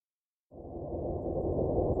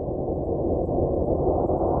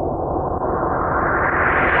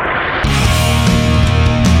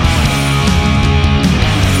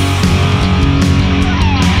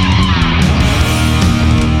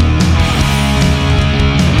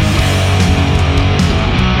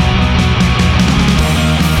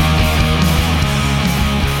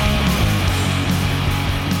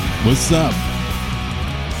What's up?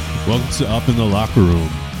 Welcome to Up in the Locker Room.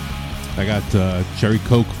 I got Cherry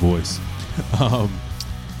Coke voice.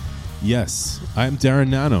 Yes, I'm Darren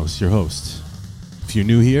Nanos, your host. If you're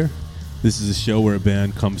new here, this is a show where a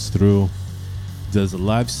band comes through, does a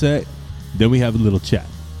live set, then we have a little chat.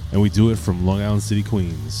 And we do it from Long Island City,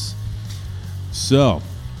 Queens. So,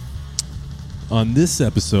 on this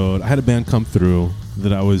episode, I had a band come through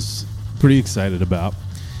that I was pretty excited about.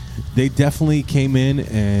 They definitely came in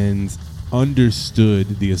and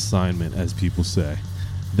understood the assignment, as people say.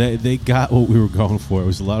 They got what we were going for. It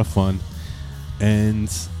was a lot of fun.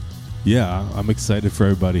 And yeah, I'm excited for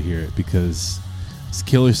everybody to hear it because it's a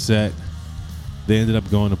killer set. They ended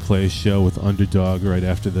up going to play a show with Underdog right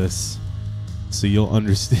after this. So you'll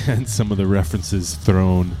understand some of the references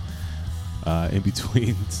thrown in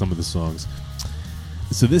between some of the songs.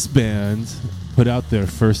 So this band put out their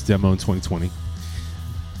first demo in 2020.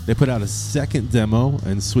 They put out a second demo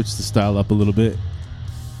and switched the style up a little bit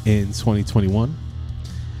in 2021.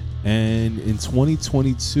 And in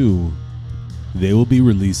 2022, they will be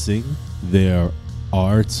releasing their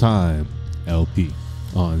Our Time LP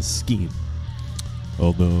on Scheme.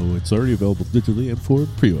 Although it's already available digitally and for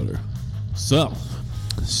pre-order. So,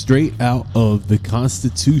 straight out of the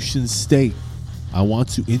Constitution State, I want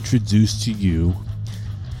to introduce to you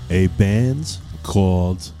a band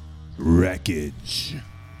called Wreckage.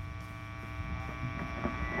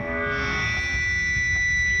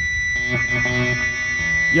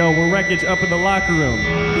 Yo, we're Wreckage up in the locker room.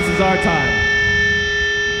 This is our time.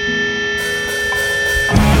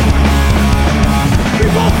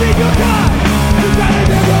 People think you're God, you're out of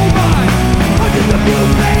their own mind. Hundreds of you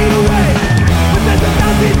fade away, but there's a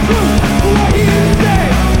thousand true who are here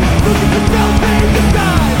today. Looking for self-made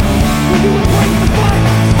disguise. Will you embrace the fight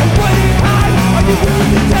or run and hide? Are you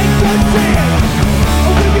willing to take one chance?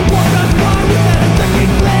 Or will you walk on by without a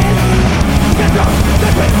second glance? Get drunk,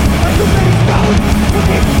 separate, like too many stones.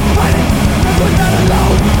 Looking, fighting, never not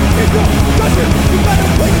alone. It's your country, you better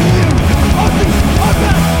wait for you. Our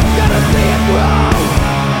best, gotta see it grow.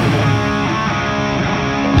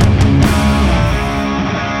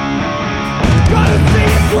 Gotta see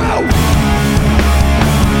it grow.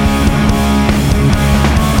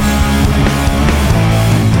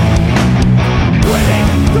 Winning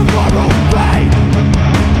tomorrow's fate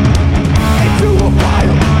into a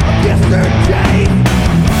pile of yesterday.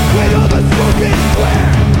 When all the smoke is clear,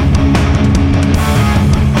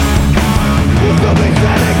 we'll still be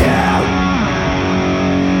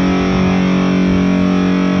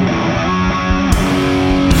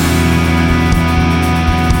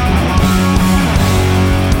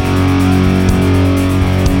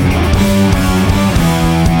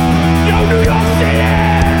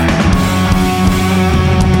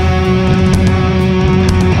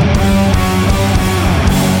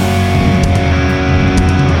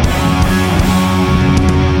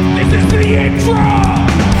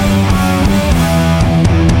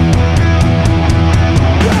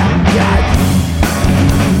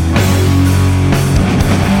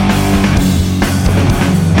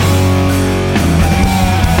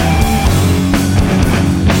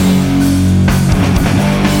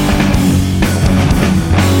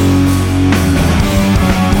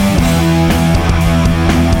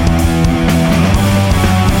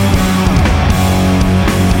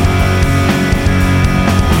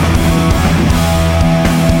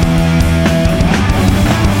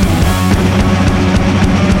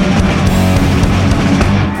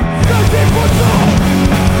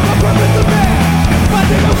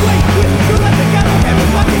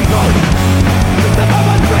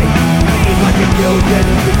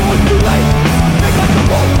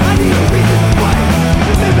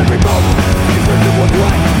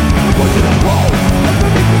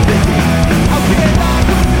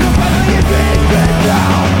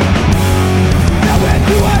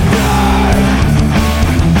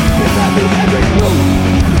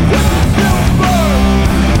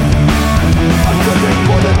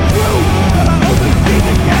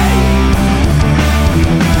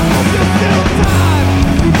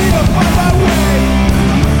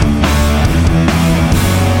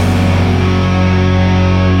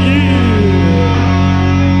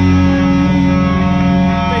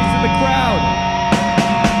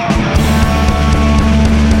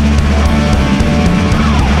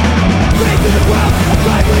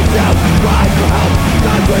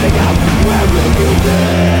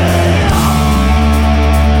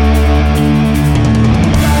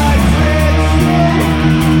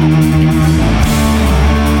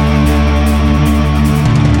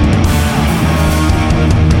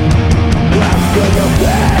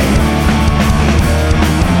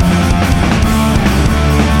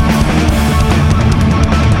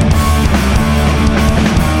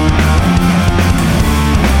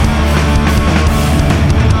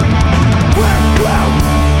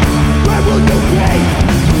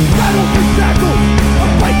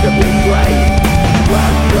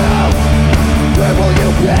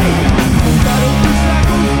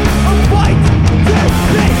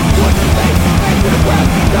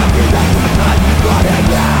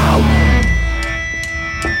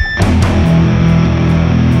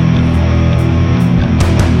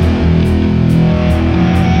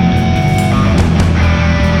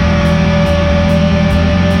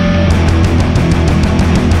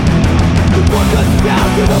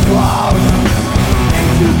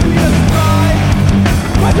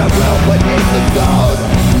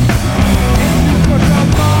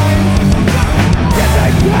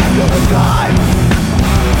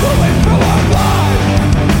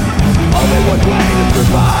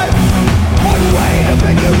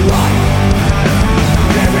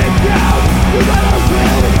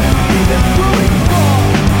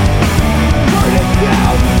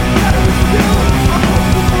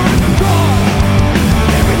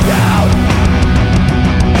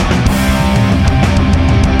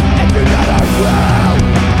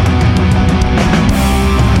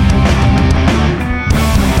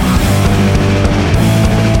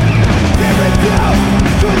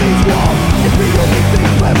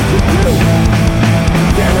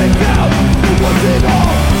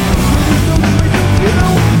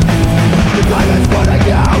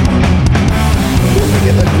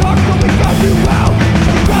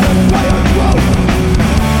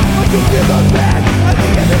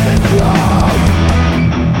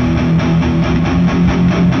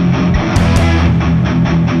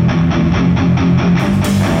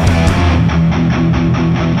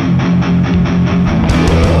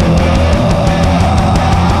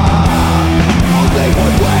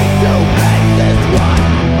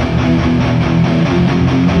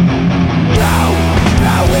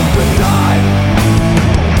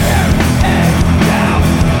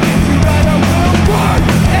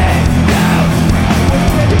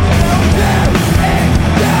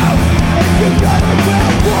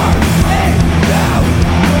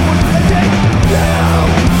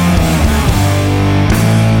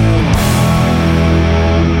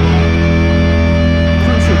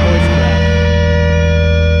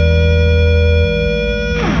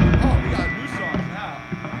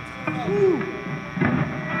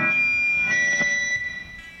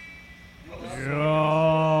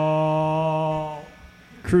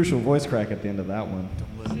crucial voice crack at the end of that one.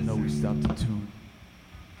 Don't let them know we stopped the tune.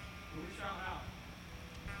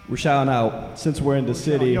 We're shouting out since we're in the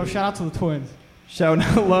city. Yo, shout out to the twins. Shouting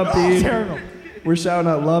out Lumpy. Terrible. We're shouting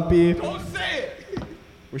out Lumpy. Don't say it!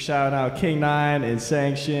 We're shouting out King 9 and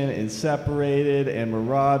Sanction and Separated and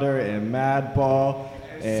Marauder and Madball.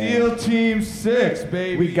 And SEAL Team 6,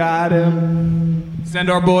 baby. we got him. Send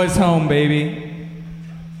our boys home, baby.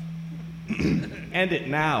 End it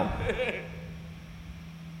now.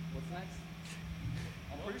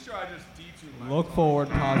 I'm pretty sure I just detuned my Look forward,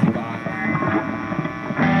 posi vibe.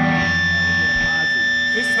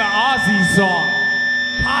 This is the Ozzy song.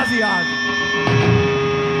 Posi Ozzy.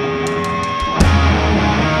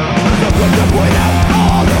 Put the point out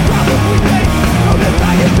all the problems we face. No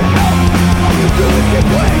desire to help. All you do is get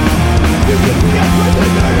blamed. You can be a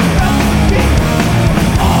prisoner and help me.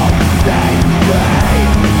 All day free.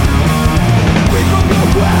 Free from your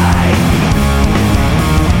way.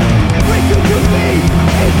 Free to me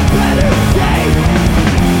is better days.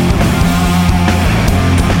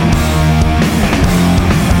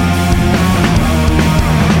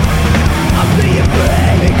 I'm being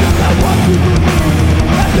free because I want to believe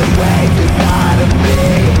that the waves inside of me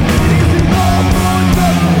is all for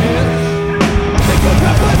the hits. Think of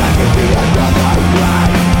that when I can see another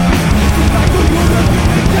right. It's like a woman,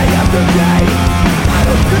 day after day. I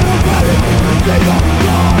don't feel about it, it's a I'm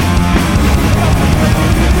gone.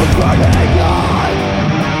 I'm burning on.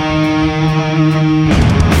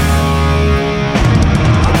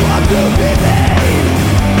 I want to be made.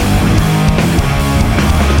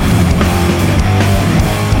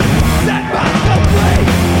 Set myself free.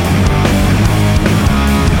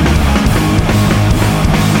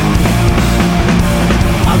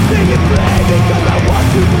 I'm being free because I want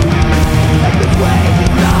to believe that this way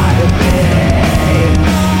inside of me.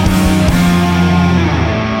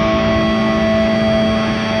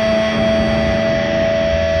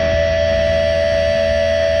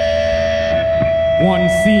 One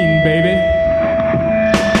scene, baby.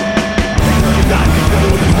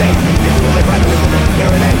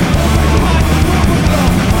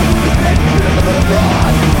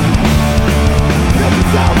 Run!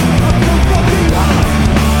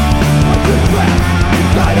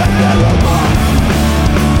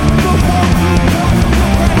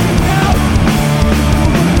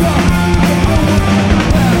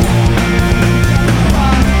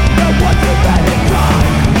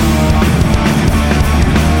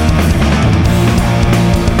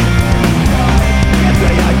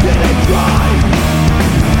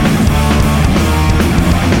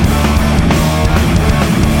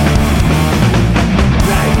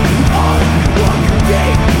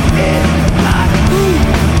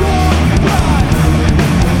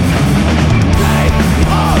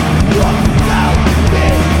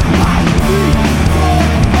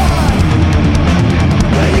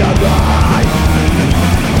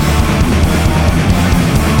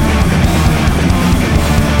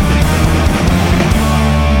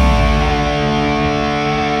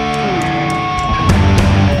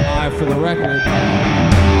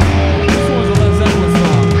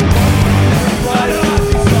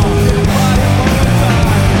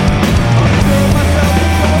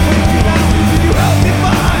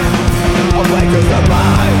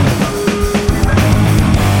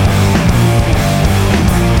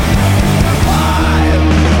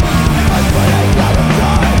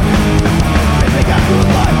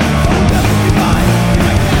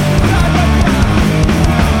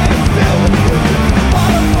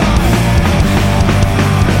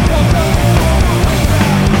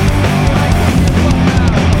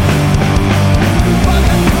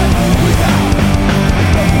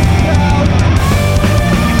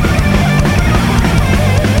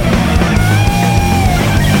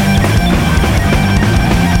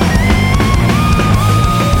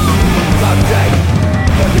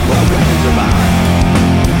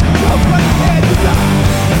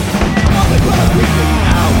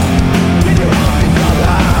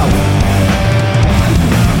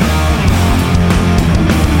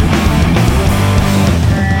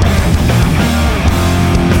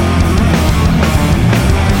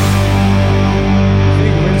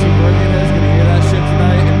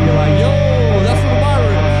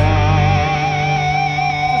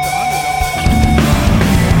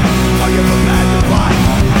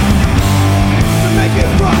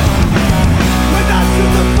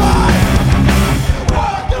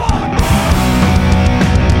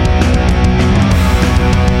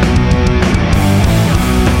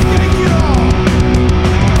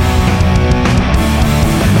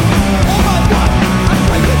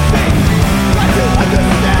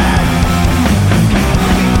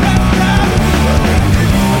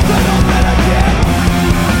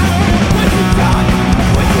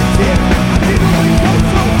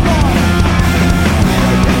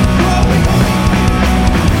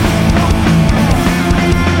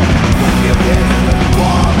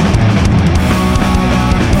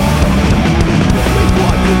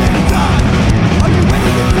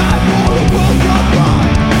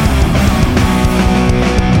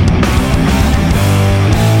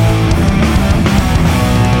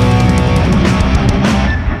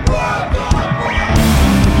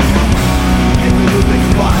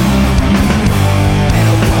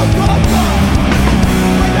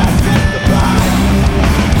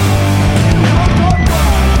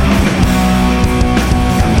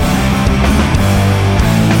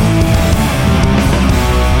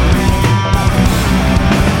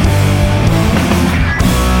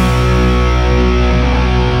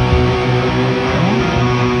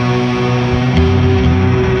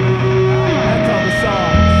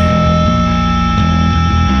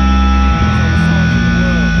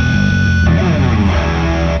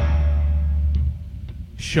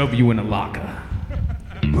 shove you in a locker.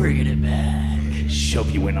 Bringing it back. Shove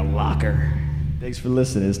you in a locker. Thanks for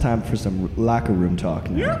listening. It's time for some locker room talk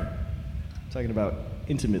now. Yeah. Talking about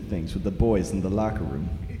intimate things with the boys in the locker room.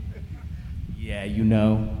 Yeah, you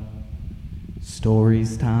know.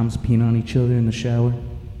 Stories, times, peeing on each other in the shower.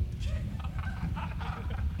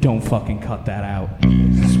 Don't fucking cut that out.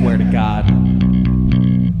 I swear to God.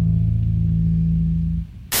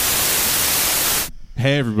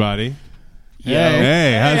 Hey, everybody. Hey.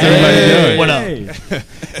 Hey, how's everybody doing? What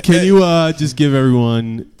up? Can you just give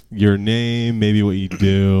everyone your name, maybe what you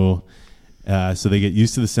do, so they get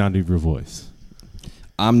used to the sound of your voice?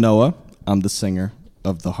 I'm Noah. I'm the singer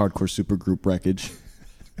of the hardcore supergroup Wreckage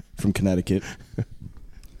from Connecticut.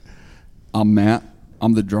 I'm Matt.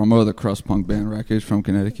 I'm the drummer of the crust punk band Wreckage from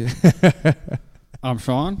Connecticut. I'm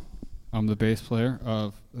Sean. I'm the bass player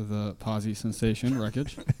of the posi sensation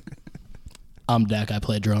Wreckage. I'm Dak. I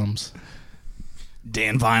play drums.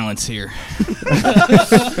 Dan Violence here.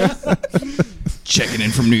 Checking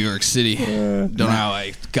in from New York City. Don't know how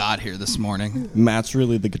I got here this morning. Matt's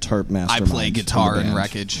really the guitar master. I play guitar in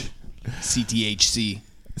Wreckage. CTHC.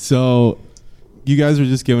 So, you guys were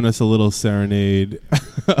just giving us a little serenade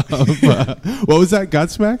of, what was that,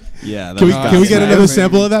 Godsmack? Yeah. Can we get another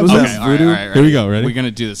sample of that? Was please? that Voodoo? All right. Here we go, ready? We're going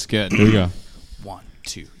to do this good. Here we go. 1,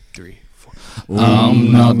 2, 3, 4.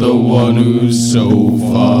 I'm not the one who's so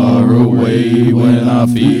far away when I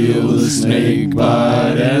feel the snake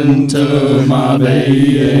bite enter my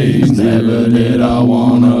veins. Never did I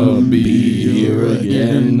wanna be here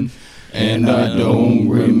again, and I don't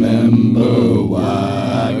remember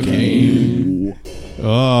why I came.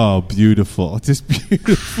 Oh, beautiful. Just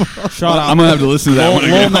beautiful. Shut up. I'm gonna have to listen to that when I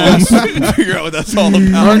get home and figure out what that's all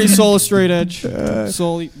about. Ernie Sola Straight Edge. What's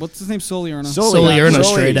his name? Solierna. Solierna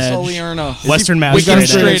Straight Edge. Solierna. Western Mass We got a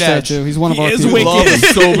Straight straight Edge. edge tattoo. He's one of our is people. wicked. Love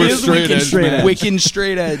sober He is straight wicked edge, straight man. edge. Wicked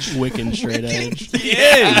straight edge. Wiccan Straight Edge. He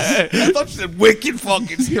is. I thought you said wicked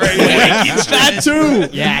fucking straight edge. Wicked straight edge. too.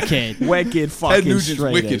 Yeah, kid. Wicked Ted fucking Nugent's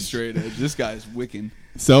straight wicked edge. straight edge. This guy's wicking.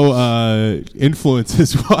 So,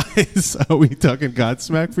 influences wise, are we talking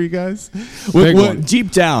Godsmack for you guys? Big one.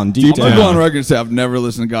 Deep down. I'm down. gonna go on record and say I've never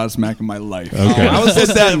listened to Godsmack in my life. Okay. I was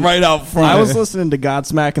just that right out front. I was listening to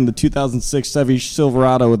Godsmack in the 2006 Chevy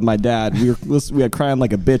Silverado with my dad. We had crying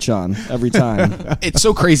like a bitch on every time. It's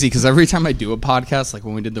so crazy because every time I do a podcast, like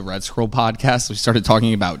when we did the Red Scroll podcast, we started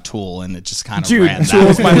talking about Tool, and it just kind of Dude, ran Tool that.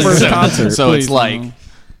 was my first concert. So Please, it's like, no.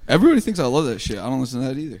 Everybody thinks I love that shit. I don't listen to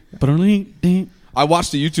that either. But I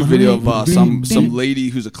watched a YouTube video of some lady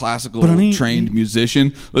who's a classical trained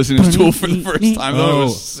musician listening to Tool for the first time. It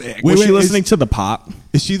was sick. Wait, Was she wait, listening to the pop?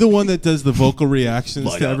 Is she the one that does the vocal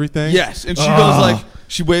reactions to everything? Yes, and she goes like,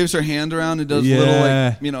 she waves her hand around and does little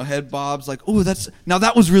Yeah. like, head bobs. Like, oh,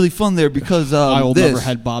 that was really fun there because I will this. never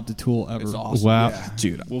head bob the Tool ever. It's awesome. Wow. Yeah.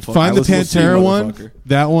 Dude, Find the We'll see, Pantera one. motherfucker.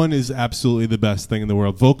 That one is absolutely the best thing in the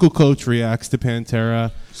world. Vocal coach reacts to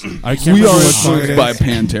Pantera. I can't We remember are what song it influenced by is,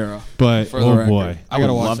 Pantera. but for the oh record. boy. I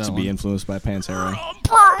gotta would watch love that to one. be influenced by Pantera.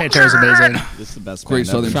 Pantera's amazing. It's the best Great band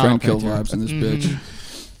Southern ever. Shout out Friend Kill Pantera. vibes in this bitch.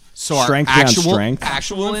 so our Strength beyond actual strength.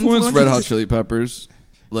 actual Influence influence. Red Hot Chili Peppers.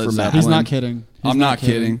 Led For Matt. Zeppelin. He's not kidding. I'm not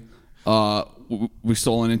kidding. We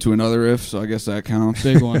stolen into another riff, so I guess that counts.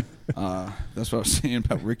 Big one. That's what I was saying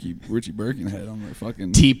about Richie Birkenhead on the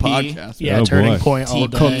fucking TP. podcast. Yeah, Oh, Turning boy. Point all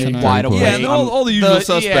T-Cook day. tonight. Wide awake. Yeah, and all the usual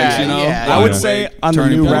suspects, you know. yeah, I would Yeah. say on the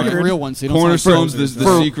Turning new Point. They're record, real ones. So you don't Cornerstone's sound the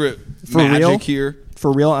crazy. secret for magic real? here.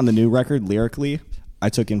 for real, on the new record, lyrically, I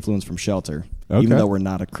took influence from Shelter, Okay. even though we're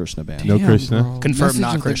not a Krishna band. No Krishna. bro. Confirmed Message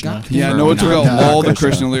not of the Krishna. God. Yeah, Noah took out Not all the Krishna.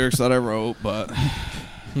 Christian lyrics that I wrote, but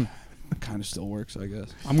it kind of still works, I guess.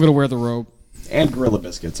 I'm gonna wear the robe. And Gorilla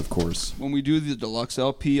Biscuits, of course. When we do the deluxe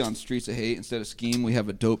LP on Streets of Hate, instead of Scheme, we have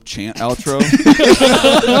a dope chant outro.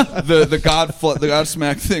 the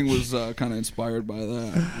Godsmack thing was kind of inspired by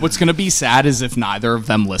that. What's gonna be sad is if neither of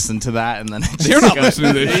them listen to that, and then it's They're just not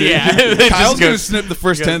listening to this shit. Yeah, they Kyle's just going go- to snip the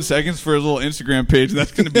first 10 seconds for his little Instagram page, and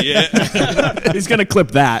that's going to be it. He's gonna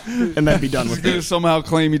clip that and then be done He's with going to it. somehow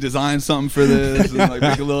claim he designed something for this and like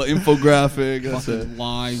make a little infographic. That's it. Fucking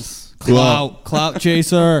lies. Well- Clout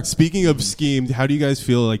chaser. Speaking of schemed, how do you guys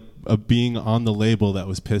feel like being on the label that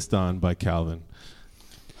was pissed on by Calvin?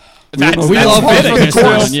 We love fitting. being Of course.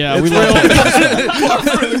 pissed on. Yeah, we love.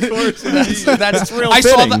 That's real.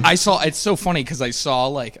 I saw. It's so funny because I saw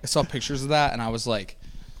pictures of that, and I was like,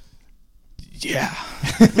 yeah.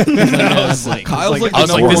 I was like, Kyle's like the I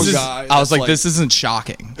was like, number this one is. guy I was that's like, like- this isn't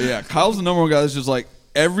shocking. Yeah, Kyle's the number one guy that's just like,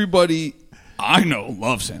 everybody I know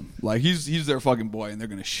loves him. Like he's their fucking boy, and they're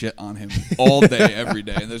gonna shit on him all day, every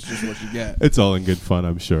day, and that's just what you get. It's all in good fun,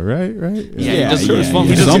 I'm sure, right? Yeah, Sure, it's fun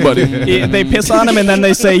He for does- somebody. They piss on him and then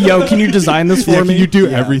they say, "Yo, can you design this for Yeah, me? can you do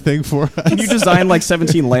everything for us? Can you design like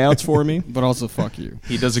 17 layouts for me?" But also, fuck you.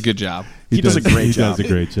 He does a good job. He does a great He job. does a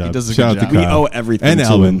great job. He does a Shout good out to job. We Kyle. owe everything And to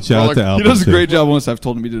Alvin. him. Shout out to Alvin. He does a too. great job. Once I've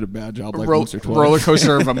told him he did a bad job, like once or twice. Roller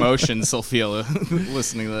coaster of emotions, Sophia,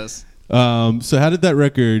 listening to this. So how did that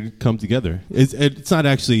record come together? It's not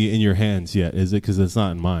actually in your hands yet, is it? Because it's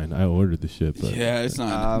not in mine. I ordered the shit. But Yeah, it's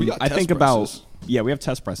not. We got I test think presses. we have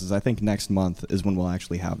test presses. I think next month is when we'll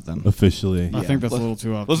actually have them. officially. I think that's a little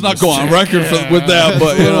too up. Let's not go on record with that,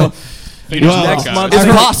 but you know, Well, Next month, it's I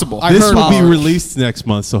heard- possible. I this heard will be about- released next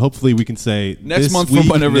month, so hopefully we can say Next this month from week,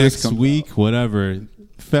 whenever this next comes week, whatever,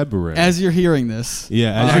 February. As you're hearing this,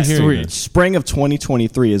 yeah, as next you're hearing week. this. Spring of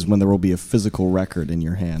 2023 is when there will be a physical record in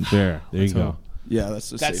your hand. There you go. hope. Yeah,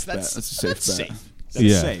 that's a safe bet. That's a safe bet. That's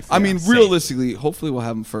Yeah. safe. I mean, yeah. realistically, hopefully we'll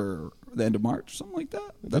have them for the end of March, something like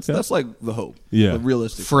that. That's like the hope. Yeah. the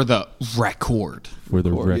realistic For the record. For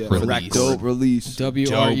the record, record. yeah, dope release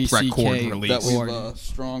WRECK. release. that we've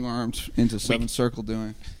strong armed into Seventh Circle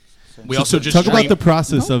doing. We also just Talk about streamed- the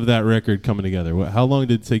process of that record coming together. How long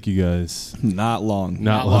did it take you guys? Not long.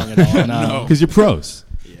 Not long at all. No. Because you're pros.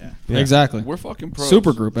 Yeah. Exactly. We're fucking pros.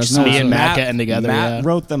 Super group. As Just no me and one said. Matt getting together. Matt yeah.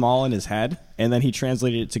 wrote them all in his head, and then he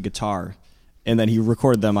translated it to guitar, and then he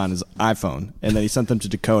recorded them on his iPhone, and then he sent them to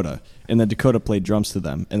Dakota, and then Dakota played drums to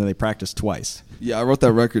them, and then they practiced twice. Yeah, I wrote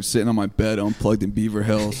that record sitting on my bed, unplugged in Beaver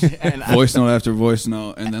Hills, voice note after voice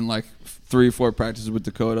note, and then like 3 or 4 practices with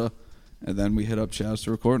Dakota, and then we hit up Chaz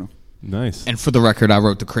to record them. Nice. And for the record, I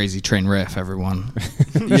wrote the Crazy Train riff, everyone.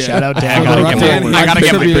 Shout out I Dan. gotta record, get my, I gotta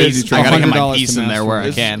get my contributed piece. I gotta get my $100 piece to in there master. where I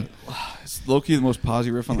It's- can. It's low-key the most posy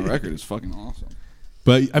riff on the record. It's fucking awesome.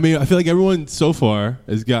 But I mean, I feel like everyone so far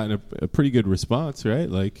has gotten a pretty good response, right?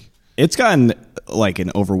 Like, It's gotten like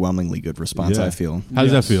an overwhelmingly good response, yeah. I feel. How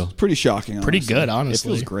does that feel? Pretty shocking. Pretty honestly. good,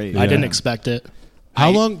 honestly. It feels great. I didn't Yeah. expect it. How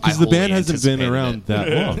I- long? Because I the band wholly hasn't been anticipated around it. that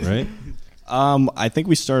long, right? I think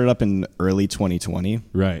we started up in early 2020.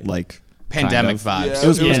 Right. Like Pandemic kind vibes. Yeah, it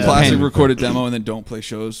was Yeah. classic. Yeah. Record a demo and then don't play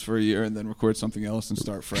shows for a year and then record something else and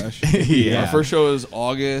start fresh. Yeah. Our first show was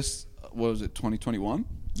August. What was it? 2021.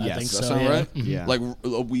 I Yes. think Does that so. sound Yeah. right? Mhm. Yeah. Like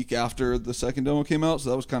a week after the second demo came out, so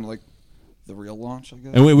that was kind of like the real launch, I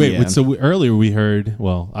guess. And wait. Yeah. So earlier we heard.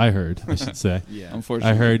 Well, I heard. I should say.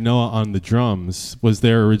 Unfortunately, I heard Noah on the drums. Was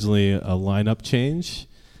there originally a lineup change?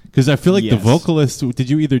 Because I feel like the Yes. vocalist. Did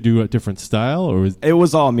you either do a different style or was it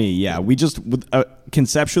was all me. Yeah, we just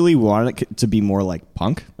conceptually we wanted it to be more like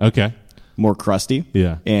punk, okay? more crusty.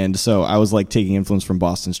 Yeah. And so I was like taking influence from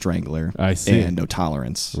Boston Strangler I see. and No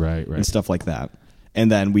Tolerance. Right. And stuff like that. And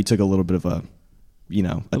then we took a little bit of a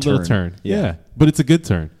little turn. Yeah. Yeah, but it's a good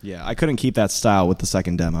turn. Yeah, I couldn't keep that style with the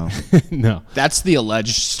second demo. No. That's the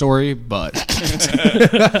alleged story, but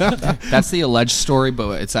that's the alleged story,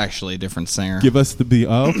 but it's actually a different singer. Give us the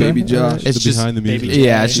okay. Baby Josh. All right. It's The just behind the music.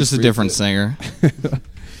 Yeah, it's just a different singer.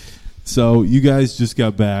 So you guys just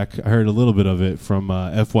got back. I heard a little bit of it from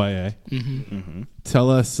FYA. Tell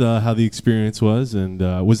us how the experience was, and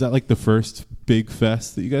was that like the first big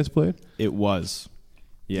fest that you guys played? It was.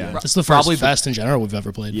 Yeah. This is the Probably first fest in general we've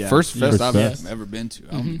ever played. Yeah. first fest First I've fest. ever been to.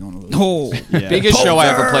 I'll be going to those. Oh, Yeah. biggest show I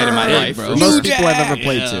ever played in my life, bro. Most people I've ever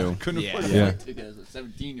played to. Couldn't afford Yeah. a ticket as a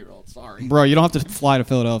 17-year-old. Sorry. Bro, you don't have to fly to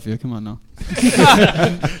Philadelphia. Come on now.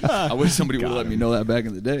 I wish somebody would have let me know that back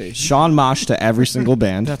in the day. Sean Mosh to every single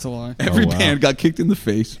band. That's a lie. Every wow. band got kicked in the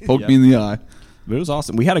face, poked Yep. me in the eye. But it was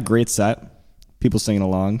awesome. We had a great set. People singing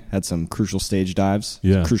along. Had some crucial stage dives.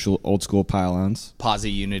 Yeah. Crucial old school pylons.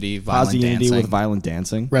 Posi Unity, violent Posi Unity dancing. with violent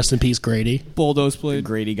dancing. Rest in peace, Grady. Bulldoze played.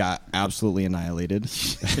 Grady got absolutely annihilated.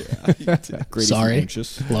 Grady's Sorry.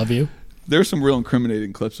 anxious. Love you. There's some real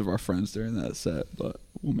incriminating clips of our friends during that set, but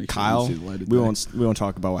we'll make Kyle, sure you see the light of we day. won't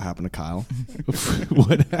talk about what happened to Kyle.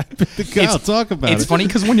 What happened to Kyle? Talk about It's it. funny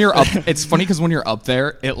because when you're up, it's funny because when you're up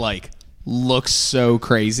there, it like looks so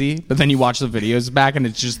crazy, but then you watch the videos back and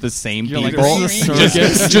it's just the same You're like, people. this is a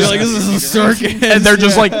circus. Just like, this is a circus. And they're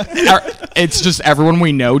just like, it's just everyone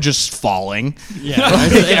we know just falling. Yeah.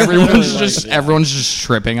 everyone's just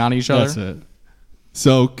tripping on each other. That's it.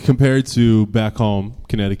 So compared to back home,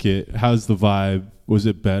 Connecticut, how's the vibe? Was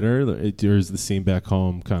it better, or is the scene back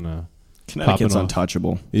home kind of Connecticut's popping off?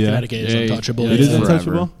 untouchable. Yeah, Connecticut is Yeah, untouchable. it is Yeah.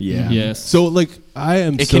 untouchable. Yeah. Yes. So like I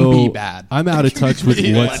am, It so can be bad. I'm out of touch with what's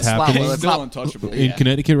It's not- happening it's Still not- untouchable. in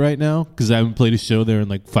Connecticut right now because I haven't played a show there in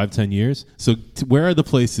like 5-10 years. So where are the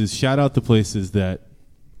places? Shout out the places that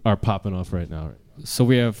are popping off right now. So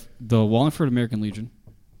we have the Wallingford American Legion.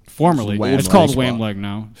 Formerly, Wham it's called Leg. Wham Leg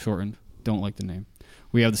now, shortened. Don't like the name.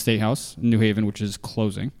 We have the State House in New Haven, which is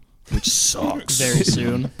closing. Which sucks. Very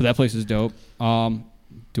soon. But that place is dope.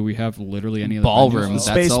 Do we have literally any other Ballroom. venues?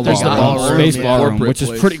 That's all there's we the got. ballroom. Space Yeah. Ballroom, Corporate which is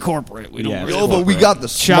place. pretty corporate. We don't Yeah, really Yo, but we got the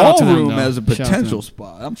Shout out small to them, room though. as a Shout out to potential them.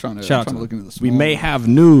 spot. I'm trying to Shout out to look them. into the small We may room. have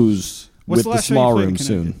news What's with the the last show small you played in room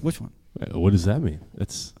Connecticut? soon. Which one? What does that mean?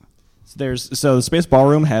 That's So the Space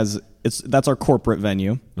Ballroom that's our corporate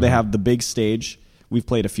venue. They have the big stage. We've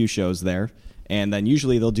played a few shows there, and then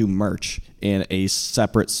usually they'll do merch in a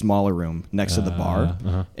separate smaller room next to the bar,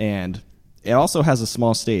 and it also has a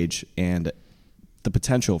small stage and the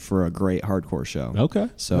potential for a great hardcore show. Okay.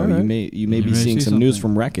 So All right. you may be seeing see some news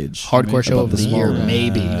something. from Wreckage. Hardcore show about of the small year, room.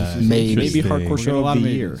 maybe. Maybe hardcore We're show a lot of of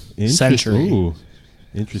the maybes. year. Century. Ooh,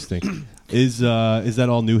 interesting. Is that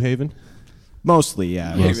all New Haven? Mostly,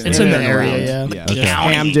 yeah. Yeah, It's in the area, yeah. Yeah. Okay.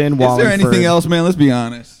 Hamden, Is Wallingford. there anything else, man? Let's be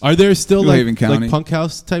honest. Are there still New like Haven County. punk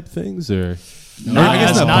house type things or? No, I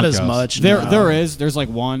guess not punk as house. much. There is. There's like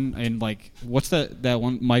one in like what's that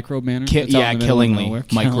one Microbe Manor? that's out in the middle of Killingly. nowhere?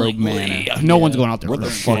 Microbe Killingly. Manor. No one's going out there. Where for the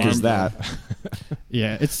that. fuck is that?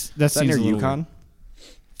 Yeah, that Is that seems near a little Yukon? weird.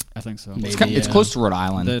 I think so. Maybe. It's close to Rhode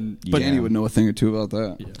Island. Then, But Yeah. Danny would know a thing or two about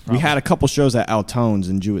that. We had a couple shows at Altones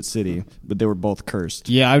in Jewett City, but they were both cursed.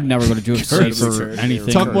 yeah, I would never go to Jewish City for Cursed. anything.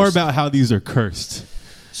 Talk more about how these are cursed.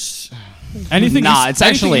 anything. Nah, it's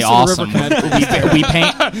anything actually east of the awesome. River Connecticut. we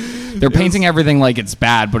paint. They're painting everything like it's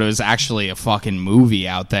bad, but it was actually a fucking movie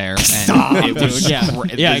out there. And it was yeah,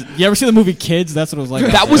 great. yeah. You ever see the movie Kids? That's what it was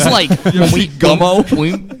like. That was like when we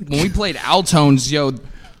played Altones, yo.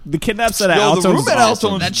 The Kidnaps at Yo, Altones. the room is at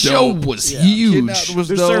awesome. Altones That is show dope. was Kidnapped huge. was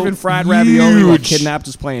They're dope. serving fried ravioli while Huge. Kidnapped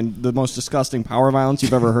is playing the most disgusting power violence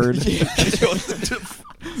you've ever heard. Sounds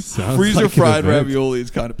Freezer like an fried event. ravioli is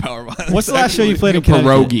kind of power violence. What's the last show you played in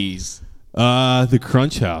Connecticut? Pierogies. The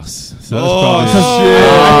Crunch House. So that's Oh, probably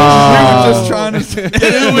shit. We were just trying to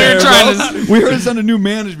get in there, bro. We heard it's under new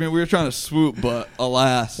management. We were trying to swoop, but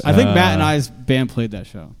alas. I think Matt and I's band played that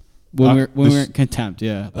show when we were in Contempt.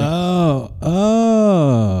 Yeah.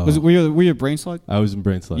 Were you at Brain Slug? I was in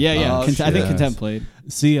Brain Slug. Yeah, yeah. Oh, I think shit. Contempt played.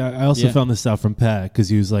 See, I also Yeah. found this out from Pat because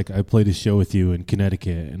he was like, I played a show with you in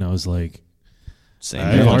Connecticut, and I was like, I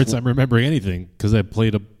have a hard time remembering anything because I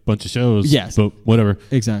played a bunch of shows. Yes. But whatever.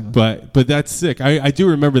 Exactly. But that's sick. I do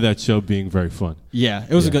remember that show being very fun. Yeah,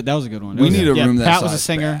 it was Yeah. That was a good one. We It was- need a room that Pat was a size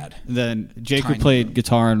singer. bad. Then Jake, who Tiny played room.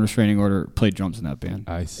 guitar and Restraining Order, played drums in that band.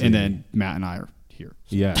 I see. And then Matt and I are here.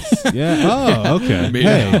 Yes. Yeah. Oh, okay. Made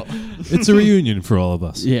Hey, out. it's a reunion for all of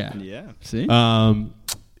us. Yeah. Yeah. See? How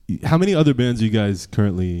many other bands are you guys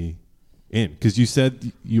currently in? Because you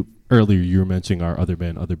said earlier you were mentioning our other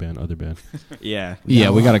band. Yeah. Yeah,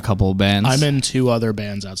 we got a couple of bands. I'm in 2 other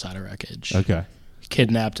bands outside of Wreckage. Okay.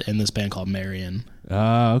 Kidnapped in this band called Marion.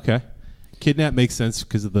 Okay. Kidnap makes sense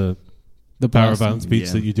because of the power Boston. violence beats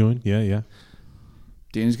Yeah. that you're doing. Yeah.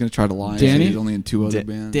 Danny's going to try to lie. Danny? He's only in 2 other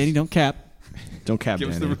bands. Danny, don't cap. Don't cap Give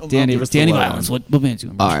us the Danny. real Danny, numbers. Danny low Violence. one. What band's you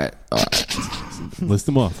in? All right. List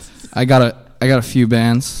them off. I got a few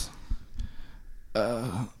bands.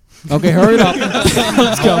 Okay, hurry it up.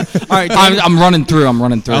 Let's go. All right, I'm running through.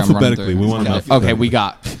 Alphabetically, we want to know. Okay, we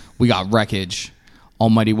got Wreckage,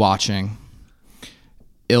 Almighty Watching,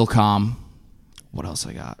 Ilcom. What else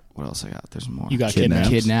I got? There's more. You got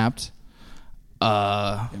Kidnapped.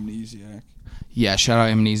 Amnesiac. Yeah, shout out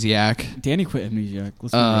Amnesiac. Danny quit Amnesiac.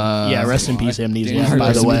 Let's be real. Yeah, rest in peace, Amnesia, Danny's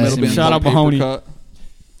by the in way. middle band Shout out called Mahoney. Paper Cut.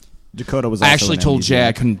 Dakota was. I Also actually in told Jay I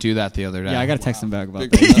Amnesia. couldn't do that the other day. Yeah, I got to text him back about Yeah,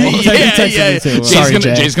 that. yeah. Too. Sorry,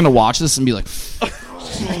 Jay. Jay's gonna watch this and be like,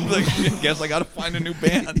 Guess I got to find a new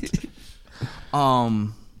band.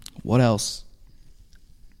 what else?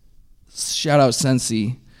 Shout out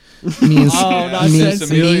Sensi. Me and not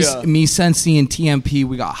Sensi. me, Sensi, and TMP.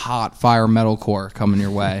 We got hot fire metalcore coming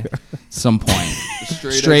your way. At some point.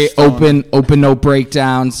 Straight open, no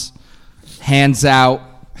breakdowns, hands out,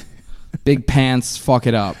 big pants. Fuck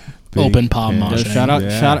it up. Open palm Yeah. mosh. Shout out,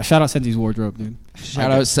 Yeah. shout out Sensi's wardrobe, dude.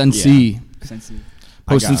 Shout out Sensi. Sensi.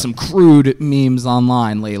 Posting some crude memes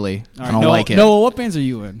online lately. I don't like it. Noah, what bands are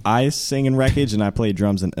you in? I sing in Wreckage and I play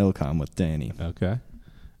drums in Ilcom with Danny. Okay.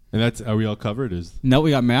 And are we all covered? No, we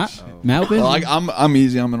got Matt. Matt band? Well, I'm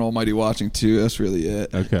easy. I'm an Almighty Watching too. That's really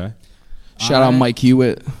it. Okay. Shout out Mike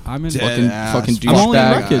Hewitt. I'm in. Fucking I'm only in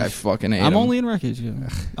douchebag. Wreckage. I fucking hate I'm him. only in Wreckage. Yeah.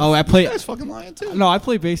 Oh, I play. That's fucking lying too. No, I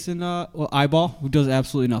play bass in Eyeball, who does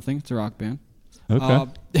absolutely nothing. It's a rock band.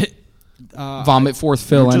 Okay. Vomit Fourth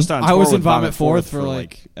fill in. Just on I tour was in with Vomit Fourth for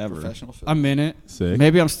like ever. Professional film. a minute. Sick.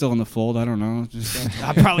 Maybe I'm still in the fold. I don't know.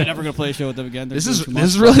 I'm probably never gonna play a show with them again. They're This doing is too this much,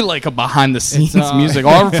 is really like a behind the scenes It's, music.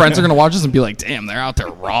 All our friends are gonna watch this and be like, "Damn, they're out there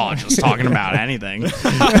raw, just talking about anything." Like,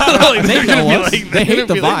 They they're gonna know be us. like, They hate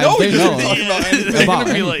the vibe. They know us. They're About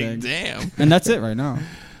gonna be like, anything. "Damn." and that's it right now.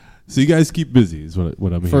 So you guys keep busy, is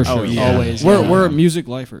what I'm For hearing. sure. yeah. Always. We're music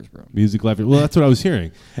lifers, bro. Music life. Well, that's what I was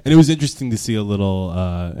hearing, and it was interesting to see a little,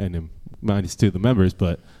 and minus two of the members,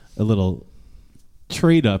 but a little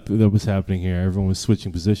trade up that was happening here. Everyone was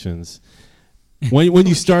switching positions. When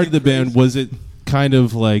you started the band, was it kind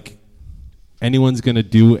of like anyone's gonna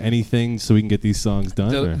do anything so we can get these songs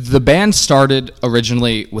done? or? The band started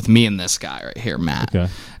originally with me and this guy right here, Matt. Okay.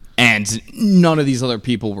 And none of these other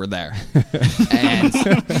people were there.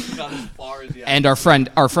 And our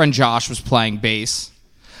friend Josh was playing bass.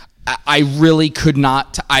 I really could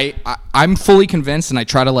not. I'm fully convinced, and I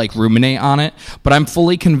try to like ruminate on it, but I'm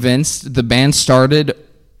fully convinced the band started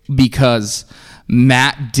because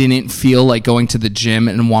Matt didn't feel like going to the gym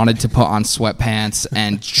and wanted to put on sweatpants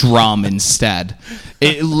and drum instead.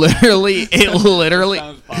 It literally,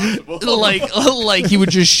 like he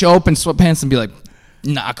would just show up in sweatpants and be like,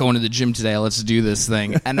 "Not going to the gym today. Let's do this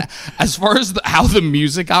thing." And as far as how the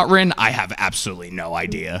music got written, I have absolutely no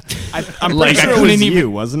idea. I'm Like, pretty I sure it couldn't was even- you,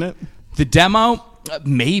 wasn't it? The demo,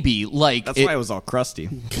 maybe. Like That's why it was all crusty.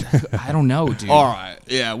 I don't know, dude. All right,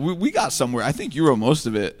 yeah, we got somewhere. I think you wrote most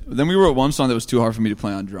of it. Then we wrote one song that was too hard for me to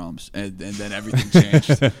play on drums, and then everything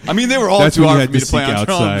changed. I mean, they were all That's too when you hard had for me to to play seek on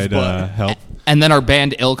drums, outside but help. And then our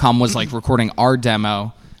band Ilcom was like recording our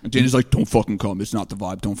demo. Danny's like, "Don't fucking come. It's not the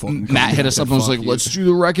vibe. Don't fucking come." Matt hit us up and was Fuck like, you. "Let's do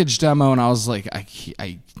the Wreckage demo," and I was like,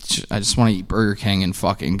 I just want to eat Burger King and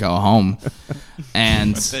fucking go home."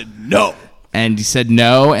 And said no. And he said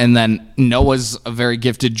no, and then Noah's a very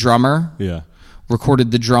gifted drummer. Yeah.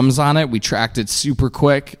 Recorded the drums on it. We tracked it super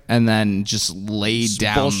quick, and then just laid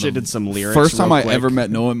down. Bullshitted some lyrics. First time real I quick. ever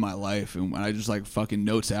met Noah in my life, and I just like fucking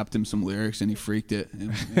notes apped him some lyrics, and he freaked it.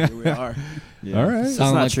 And here we are. Yeah. All right. That's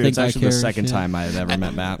Sound not like true. Big It's Guy actually the Carriage, second yeah. time I've ever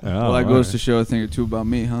met Matt. Well, that goes to show a thing or two about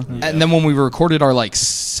me, huh? And then when we recorded our like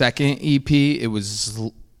second EP, it was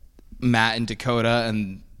Matt and Dakota,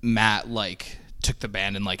 and Matt like took the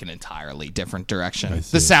band in like an entirely different direction.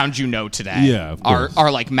 see. The sound you know today, Yeah, of our course.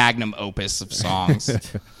 our like magnum opus of songs.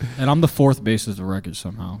 And I'm the fourth bassist of Wreckage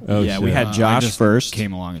somehow. Oh, Yeah, we shit. had I Josh just first.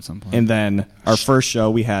 Came along at some point. And then our first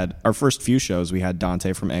few shows, we had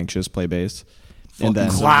Dante from Anxious play bass. And then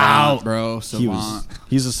Savant, bro.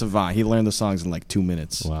 he's a savant. He learned the songs in like 2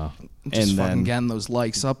 minutes. Wow. Just And fucking then getting those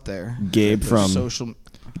likes up there. Gabe Those from social.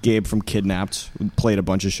 Gabe from Kidnapped played a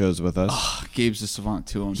bunch of shows with us. Gabe's a savant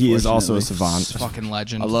too. He is also a unfortunately. savant. Fucking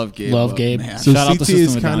legend. I love Gabe. Love but, Gabe. man. So Shout out CT the System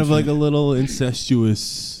is of kind Down of like a fan. little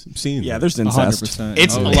incestuous scene. Yeah, there's incest. 100%.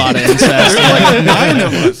 It's Oh, a yeah. lot of incest. Nine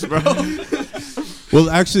of us, bro. Well,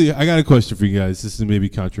 actually, I got a question for you guys. This is maybe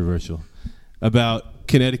controversial. About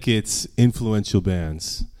Connecticut's influential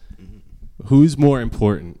bands. Who's more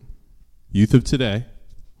important? Youth of Today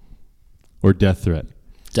or Death Threat?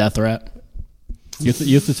 Death Threat.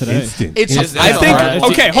 Youth of today. Instant. It's Instant. just. I think-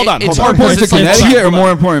 okay, hold on, It's hold on. more Important to important Connecticut or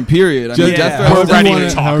more important, period? I mean, Just- Death Yeah. Threat- We're ready to wanna-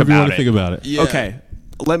 talk however you about wanna it. think about it. Yeah. Okay,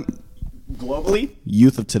 globally,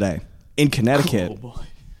 Youth of Today. In Connecticut,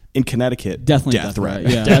 Definitely Death Threat.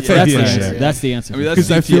 Yeah, That's the the answer. answer. That's the answer. I mean, that's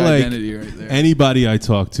Because I CT feel like identity right there. anybody I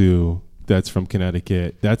talk to that's from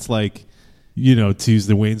Connecticut, that's like, you know, to use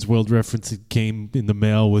the Wayne's World reference, it came in the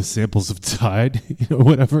mail with samples of Tide,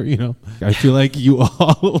 whatever, I feel like you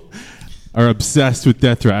all are obsessed with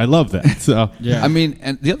Death Threat. I love that. So yeah. I mean,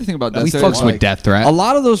 and the other thing about Death We Threat fucks is, with like, Death Threat. A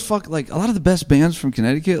lot of those a lot of the best bands from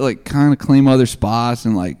Connecticut like kind of claim other spots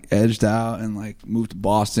and like edged out and like moved to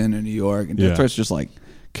Boston or New York, and Yeah. Death Threat's just like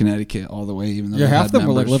Connecticut all the way. Even though Yeah, they half had of them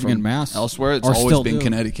were, like, members living in from Mass. elsewhere. It's Or always still been do.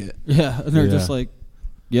 Connecticut, yeah, and they're Yeah. just like,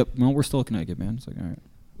 yep, well, we're still a Connecticut band. It's like, all right,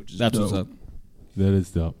 which is that's dope. what's up. that is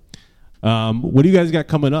dope. What do you guys got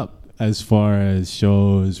coming up as far as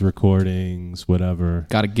shows, recordings, whatever?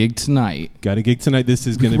 Got a gig tonight. Got a gig tonight. This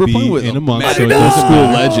is going to We're be playing with in a month. mad So it old doesn't school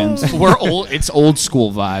legends. We're old. It's old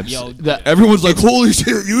school vibes. Everyone's like, "Holy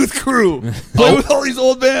shit, Youth Crew! Play with all these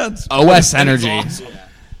old bands." OS energy.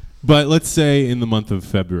 But let's say in the month of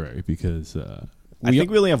February, because I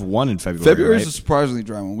think we only have one in February. February right? is a surprisily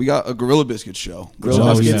dry one. We got a Gorilla Biscuits show.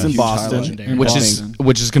 Gorilla Oh, Biscuits yeah. in Boston, Huge which Boston.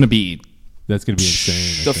 is going to be that's going to be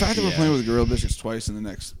insane. The fact that we're playing with Gorilla Biscuits twice in the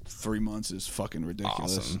next 3 months is fucking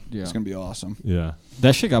ridiculous. Awesome. Yeah. It's gonna be awesome. Yeah.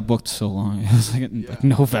 That shit got booked so long. It was like in like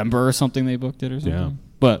November or something. They booked it or something. Yeah.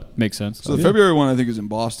 But makes sense. So the February one I think is in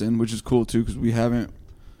Boston, which is cool too because we haven't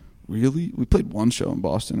really? We played one show in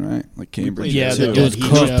Boston, right? Like Cambridge. Yeah, too. it was Which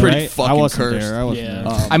cooked, pretty right? fucking I wasn't cursed. there. I wasn't Yeah.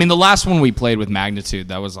 there. I mean, the last one we played with Magnitude,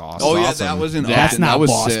 that was awesome. Oh yeah, Awesome. that was in That's Austin. not that was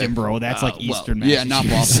Boston, sick. bro. That's like Eastern Yeah, not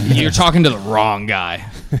Boston. You're talking to the wrong guy.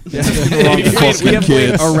 We have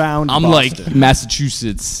played around I'm Boston. like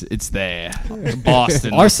Massachusetts. It's there.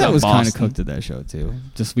 Boston. Our set was kind of Boston. cooked at that show too.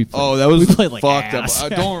 Just we. Oh, that was we played like fucked ass.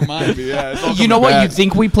 up. Don't remind me. Yeah, it's all You know coming what? back. You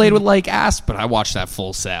think we played with like ass, but I watch that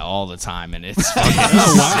full set all the time, and it's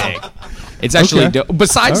fucking sick. It's actually Okay. dope.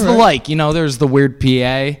 Besides All the right. like, there's the weird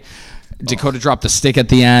PA. Dakota dropped a stick at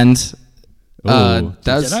the end.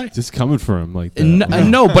 That's just coming for him like that.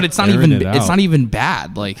 no, but it's not Airing even it it's out. not even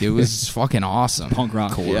bad. Like it was fucking awesome. Punk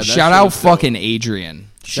rock. Yeah, that Shout shit out was dope. fucking Adrian.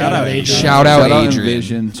 Shout out Adrian. Shout out Adrian.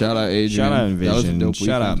 Envision. Shout out Adrian. Shout out That was a Envision. dope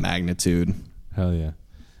Shout out weekend. Magnitude. Hell yeah.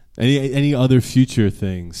 Any other future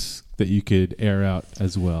things that you could air out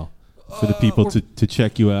as well for the people to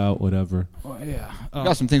check you out, whatever? Yeah. We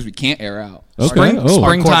got some things we can't air out. Okay. Springtime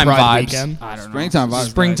Hardcore Pride vibes. weekend. I don't know. Springtime vibes.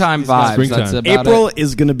 Springtime vibes. Springtime. That's about April it.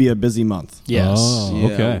 is going to be a busy month. Yes. Oh, Yeah,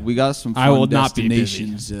 okay. we got some fun I will not be busy,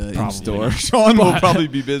 destinations in probably. store. Sean will probably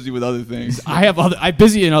be busy with other things. I'm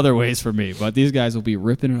busy in other ways for me, but these guys will be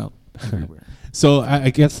ripping it up everywhere. So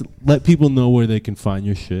I guess let people know where they can find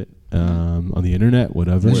your shit on the internet,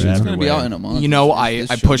 whatever. It's going to be out in a month. I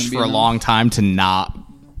pushed for a long time to not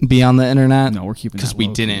be on the internet. No, we're keeping because that we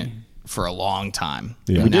low-key. didn't for a long time.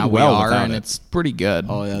 Yeah. And We now did well we are, without and it. it's pretty good.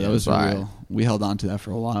 Oh yeah, that It was all right. real. We held on to that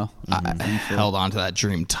for a while. I held on to that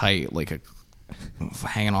dream tight, like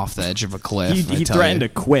hanging off the edge of a cliff. He I tell threatened you.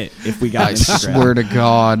 to quit if we got I Instagram. swear to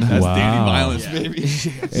God. Wow. Danny Violence, baby.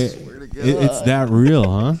 It's that real,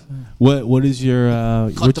 huh? What is your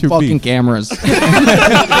Cut what's the your fucking beef? cameras.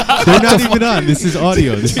 They're not even on. This is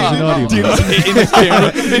audio. This is an audio.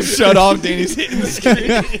 They shut off. Danny's hitting the screen.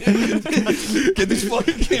 Get these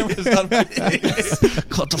fucking cameras out of my face.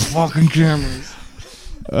 Cut the fucking cameras.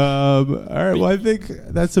 All right. Well, I think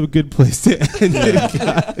that's a good place to end it,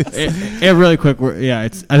 guys. Yeah, really quick. I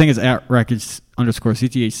think it's at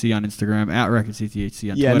Wreckage_CTHC on Instagram, at Wreckage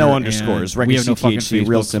CTHC on Yeah, Twitter. no and underscores. We have no fucking CTHC, Facebook,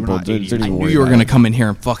 real so we're simple. not Don't idiots. even I knew worry you were about gonna it. come in here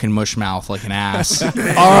and fucking mush mouth like an ass. All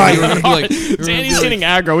right. Danny's getting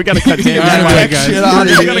aggro. We got to cut Danny. Shit out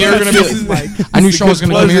of here. You're gonna be. I knew Sean was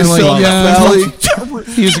gonna come here and like,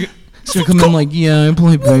 he was gonna come in like, yeah, I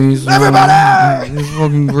play bass. Everybody, it's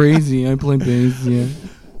fucking crazy. I play bass. Yeah,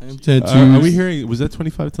 I have tattoos. Are we hearing? Was that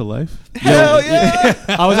 25 to life? Hell yeah!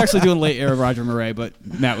 I was actually doing late air of Roger Murray, but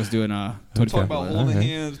Matt was doing Talk about holding Okay.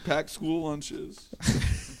 hands, pack school lunches.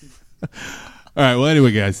 All right. Well,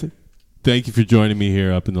 anyway, guys, thank you for joining me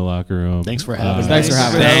here up in the locker room. Thanks for having us. Thanks for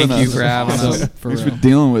having us. Thank you for having us. For Thanks real. for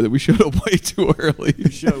dealing with it. We showed up way too early. We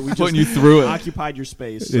just Putting you through it. occupied your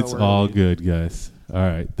space. It's so all early. good, guys. All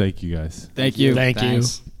right. Thank you, guys. Thank you. Thank you.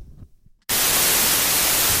 Thanks.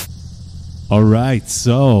 All right,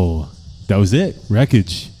 so that was it.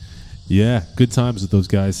 Wreckage. Yeah, good times with those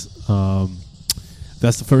guys.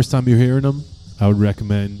 That's the first time you're hearing them. I would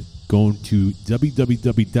recommend going to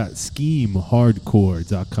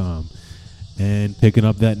www.schemehardcore.com and picking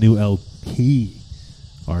up that new LP,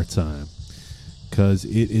 Our Time, because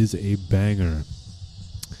it is a banger.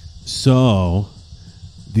 So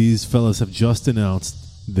these fellas have just announced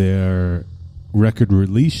their record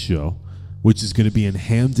release show, which is going to be in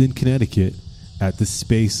Hamden, Connecticut at the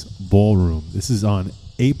Space Ballroom. This is on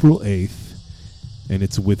April 8th, and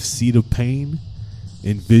it's with Seed of Pain,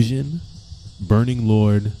 Envision, Burning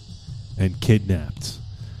Lord, and Kidnapped.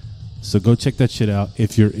 So go check that shit out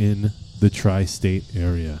if you're in the tri-state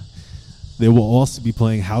area. They will also be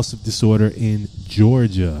playing House of Disorder in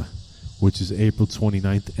Georgia, which is April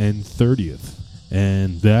 29th and 30th.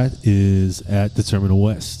 And that is at the Terminal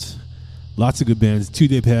West. Lots of good bands.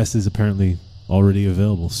 2-day passes apparently already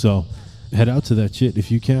available. So head out to that shit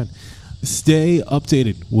if you can. Stay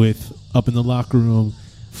updated with Up in the Locker Room.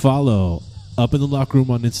 Follow Up in the Locker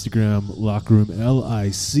Room on Instagram, Locker Room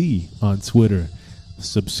LIC on Twitter.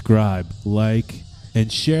 Subscribe, like,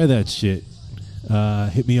 and share that shit.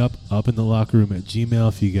 Hit me up in the locker room at Gmail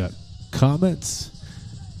if you got comments.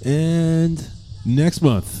 And next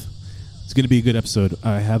month, it's going to be a good episode.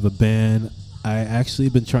 I have a band I actually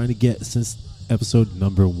been trying to get since episode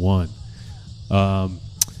number 1. I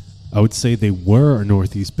would say they were a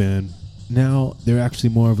Northeast band. Now they're actually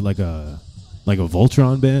more of like a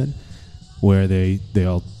Voltron band, where they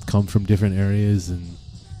all come from different areas and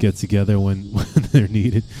get together when they're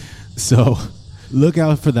needed. So look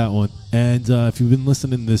out for that one. And if you've been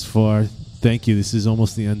listening this far, thank you. This is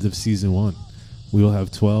almost the end of season 1. We will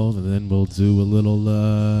have 12, and then we'll do a little,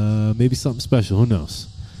 maybe something special. Who knows?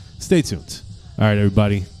 Stay tuned. All right,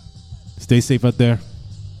 everybody. Stay safe out there.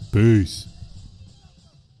 Peace.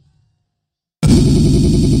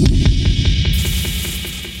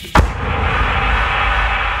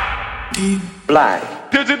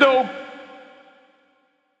 Black. Digital.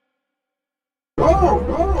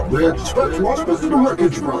 Oh, they expect what is the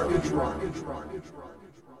Wreckage.